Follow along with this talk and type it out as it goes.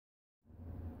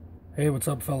Hey, what's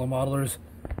up, fellow modelers?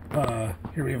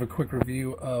 Here we have a quick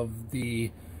review of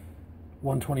the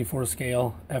 124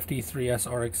 scale FD3S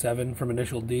RX7 from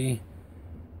InitialD.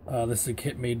 This is a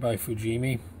kit made by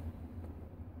Fujimi.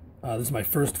 This is my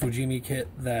first Fujimi kit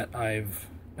that I've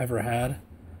ever had.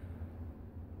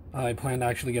 I plan to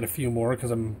actually get a few more because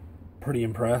I'm pretty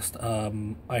impressed.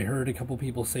 I heard a couple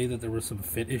people say that there were some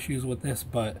fit issues with this,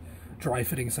 but dry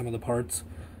fitting some of the parts,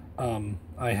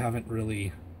 I haven't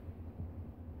really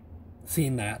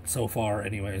seen that so far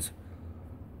anyways.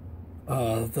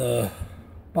 The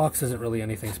box isn't really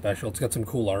anything special. It's got some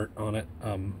cool art on it,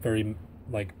 very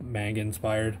like manga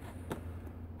inspired.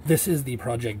 This is the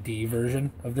Project D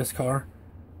version of this car.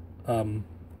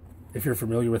 If you're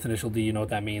familiar with InitialD, you know what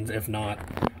that means. If not,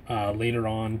 later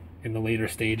on in the later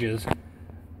stages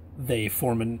they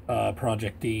form a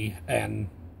Project D and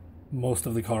most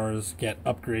of the cars get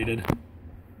upgraded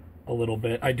a little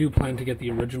bit. I do plan to get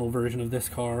the original version of this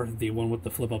car, the one with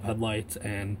the flip-up headlights,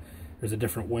 and there's a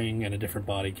different wing and a different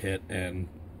body kit and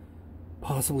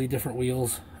possibly different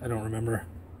wheels. I don't remember.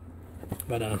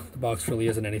 But the box really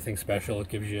isn't anything special. It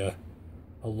gives you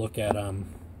a look at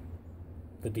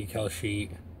the decal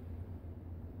sheet,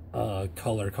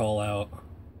 color call out,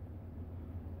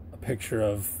 a picture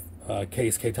of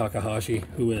Keisuke Takahashi,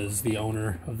 who is the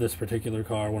owner of this particular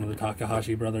car, one of the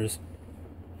Takahashi brothers.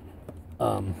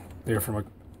 They're from a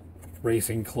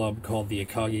racing club called the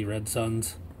Akagi Red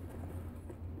Suns.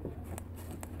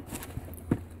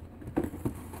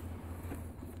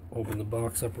 Open the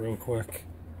box up real quick.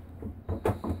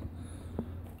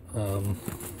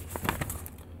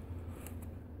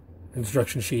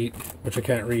 Instruction sheet, which I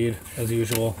can't read as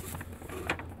usual.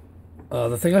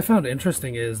 The thing I found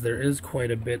interesting is there is quite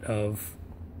a bit of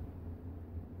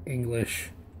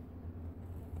English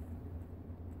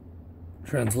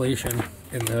translation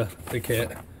in the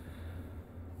kit.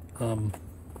 I'm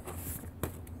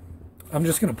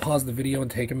just going to pause the video and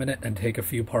take a minute and take a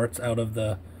few parts out of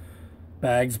the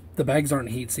bags. The bags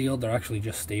aren't heat sealed, they're actually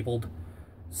just stapled.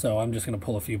 So I'm just going to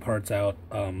pull a few parts out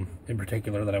in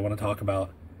particular that I want to talk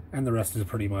about, and the rest is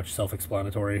pretty much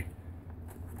self-explanatory.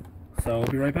 So I'll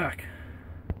be right back.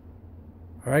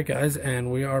 Alright guys,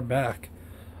 and we are back.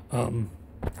 I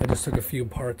just took a few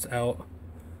parts out.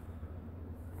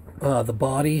 The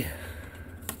body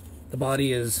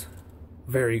is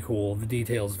very cool. The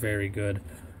detail's very good.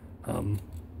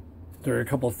 There are a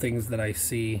couple things that I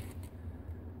see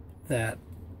that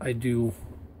I do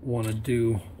want to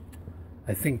do.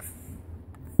 I think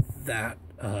that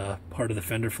part of the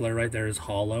fender flare right there is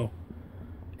hollow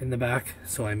in the back,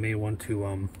 so I may want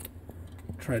to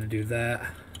try to do that.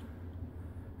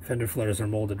 Fender flares are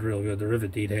molded real good. The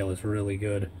rivet detail is really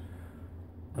good.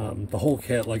 The whole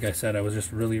kit, like I said, I was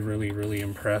just really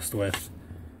impressed with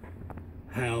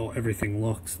how everything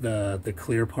looks. The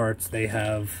clear parts, they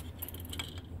have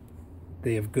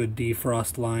good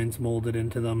defrost lines molded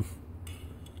into them.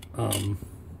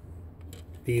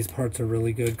 These parts are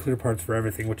really good. Clear parts for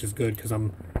everything, which is good because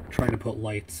I'm trying to put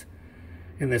lights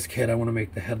in this kit. I want to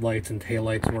make the headlights and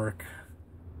taillights work.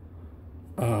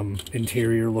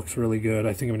 Interior looks really good.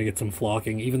 I think I'm going to get some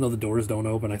flocking. Even though the doors don't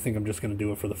open, I think I'm just going to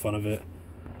do it for the fun of it.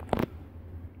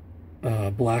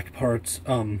 Black parts.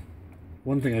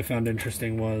 One thing I found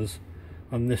interesting was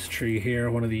on this tree here,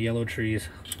 one of the yellow trees,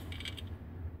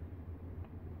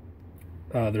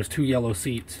 there's two yellow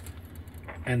seats,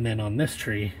 and then on this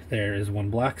tree there is one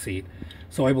black seat.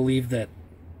 So I believe that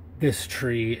this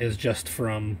tree is just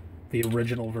from the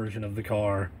original version of the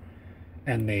car,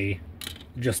 and they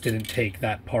just didn't take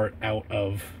that part out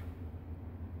of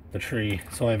the tree,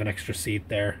 so I have an extra seat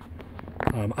there.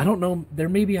 I don't know, there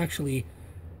may be actually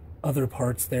other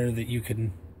parts there that you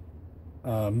can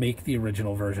make the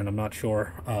original version. I'm not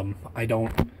sure. I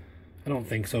don't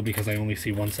think so, because I only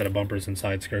see one set of bumpers and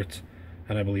side skirts,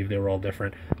 and I believe they were all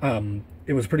different.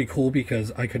 It was pretty cool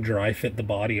because I could dry fit the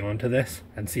body onto this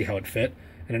and see how it fit,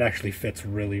 and it actually fits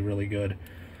really good.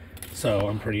 So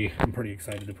I'm pretty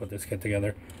excited to put this kit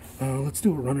together. Let's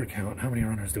do a runner count. How many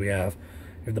runners do we have?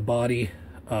 We have the body,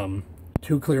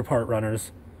 2 clear part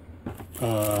runners,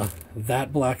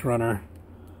 that black runner,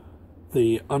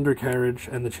 the undercarriage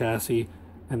and the chassis,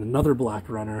 and another black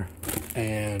runner,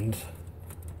 and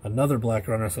another black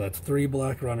runner, so that's 3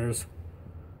 black runners,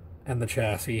 and the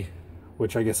chassis,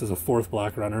 which I guess is a 4th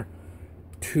black runner,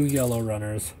 2 yellow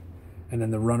runners, and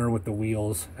then the runner with the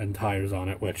wheels and tires on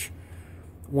it, which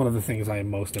one of the things I am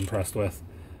most impressed with.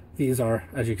 These are,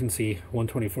 as you can see,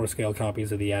 124 scale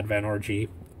copies of the Advan RG,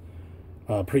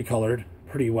 pre-colored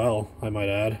pretty well, I might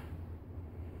add.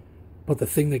 But the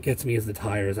thing that gets me is the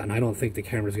tires, and I don't think the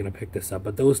camera's going to pick this up,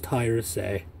 but those tires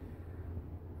say,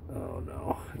 oh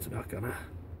no, it's not gonna.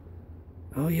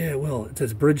 Oh yeah, it will. It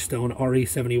says Bridgestone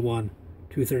RE71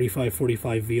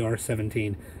 235/45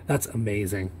 VR17. That's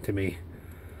amazing to me.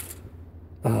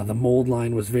 The mold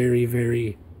line was very,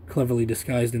 very cleverly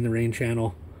disguised in the rain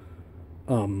channel.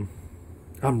 I'm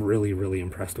really, really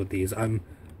impressed with these. I'm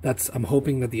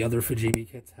hoping that the other Fujimi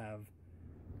kits have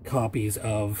copies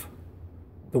of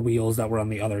the wheels that were on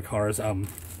the other cars. I'm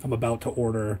about to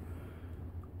order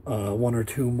one or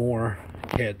two more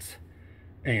kits,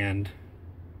 and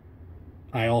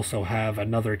I also have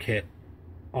another kit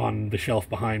on the shelf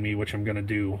behind me, which I'm gonna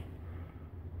do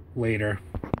later.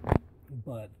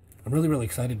 But I'm really, really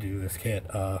excited to do this kit.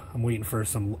 I'm waiting for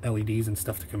some LEDs and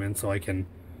stuff to come in so I can...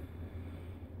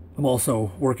 I'm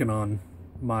also working on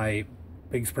my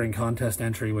Big Spring contest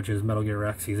entry, which is Metal Gear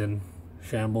X. He's in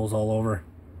shambles all over.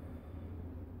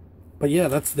 But yeah,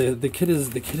 that's the kit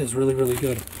is really, really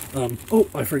good. Oh,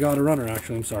 I forgot a runner,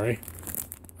 actually. I'm sorry.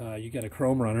 You get a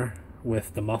chrome runner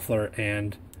with the muffler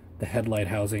and the headlight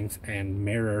housings and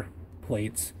mirror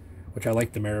plates, which I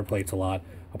like the mirror plates a lot.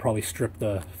 I'll probably strip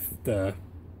the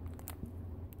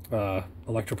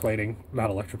electroplating, not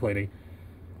electroplating.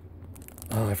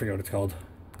 Oh, I forget what it's called.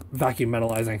 Vacuum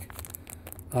metallizing.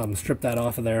 Strip that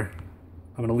off of there.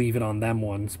 I'm gonna leave it on them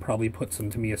ones. Probably put some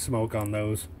Tamiya smoke on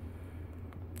those.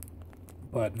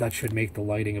 But that should make the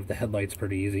lighting of the headlights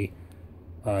pretty easy.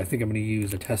 I think I'm going to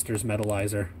use a tester's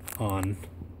metallizer on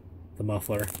the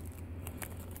muffler.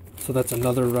 So that's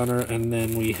another runner, and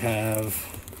then we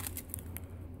have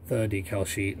the decal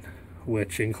sheet,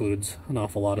 which includes an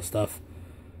awful lot of stuff.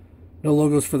 No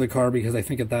logos for the car, because I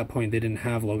think at that point they didn't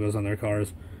have logos on their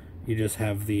cars. You just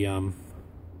have the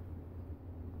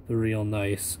real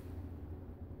nice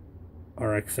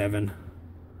RX7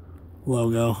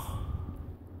 logo.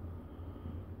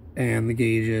 And the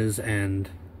gauges and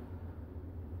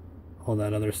all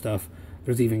that other stuff.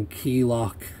 There's even key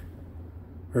lock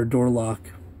or door lock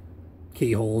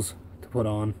keyholes to put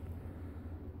on.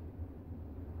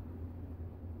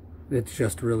 It's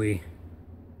just really,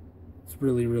 it's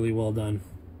really, really well done.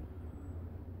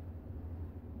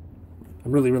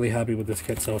 I'm really, really happy with this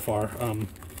kit so far.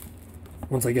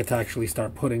 Once I get to actually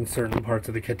start putting certain parts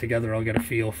of the kit together, I'll get a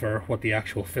feel for what the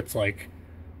actual fit's like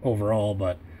overall,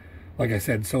 but like I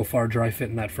said, so far dry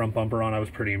fitting that front bumper on, I was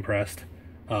pretty impressed.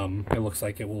 It looks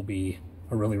like it will be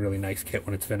a really, really nice kit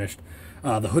when it's finished.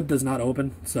 The hood does not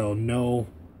open, so no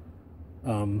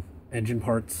engine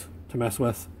parts to mess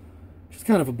with, which is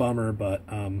kind of a bummer, but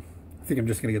I think I'm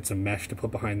just going to get some mesh to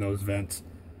put behind those vents.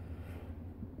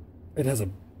 It has a...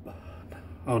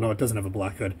 oh no, it doesn't have a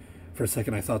black hood. For a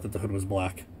second I thought that the hood was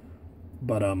black.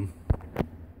 But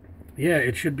yeah,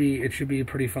 it should be a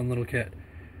pretty fun little kit.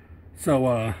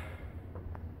 So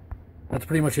that's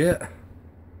pretty much it.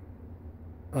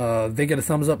 They get a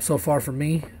thumbs up so far from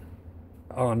me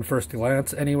on first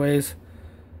glance anyways,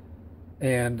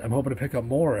 and I'm hoping to pick up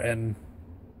more and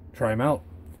try them out.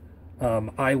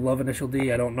 I love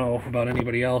InitialD. I don't know about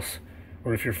anybody else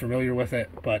or if you're familiar with it,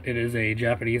 but it is a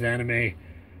Japanese anime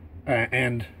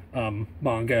and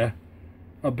manga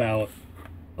about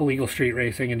illegal street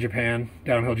racing in Japan,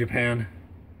 downhill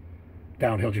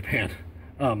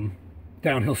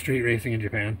street racing in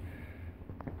Japan.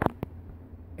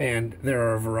 And there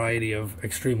are a variety of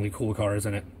extremely cool cars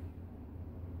in it.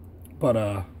 But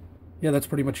yeah, that's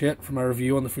pretty much it for my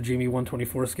review on the Fujimi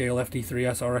 124 scale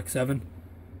FD3S RX7.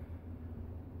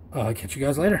 Catch you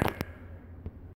guys later.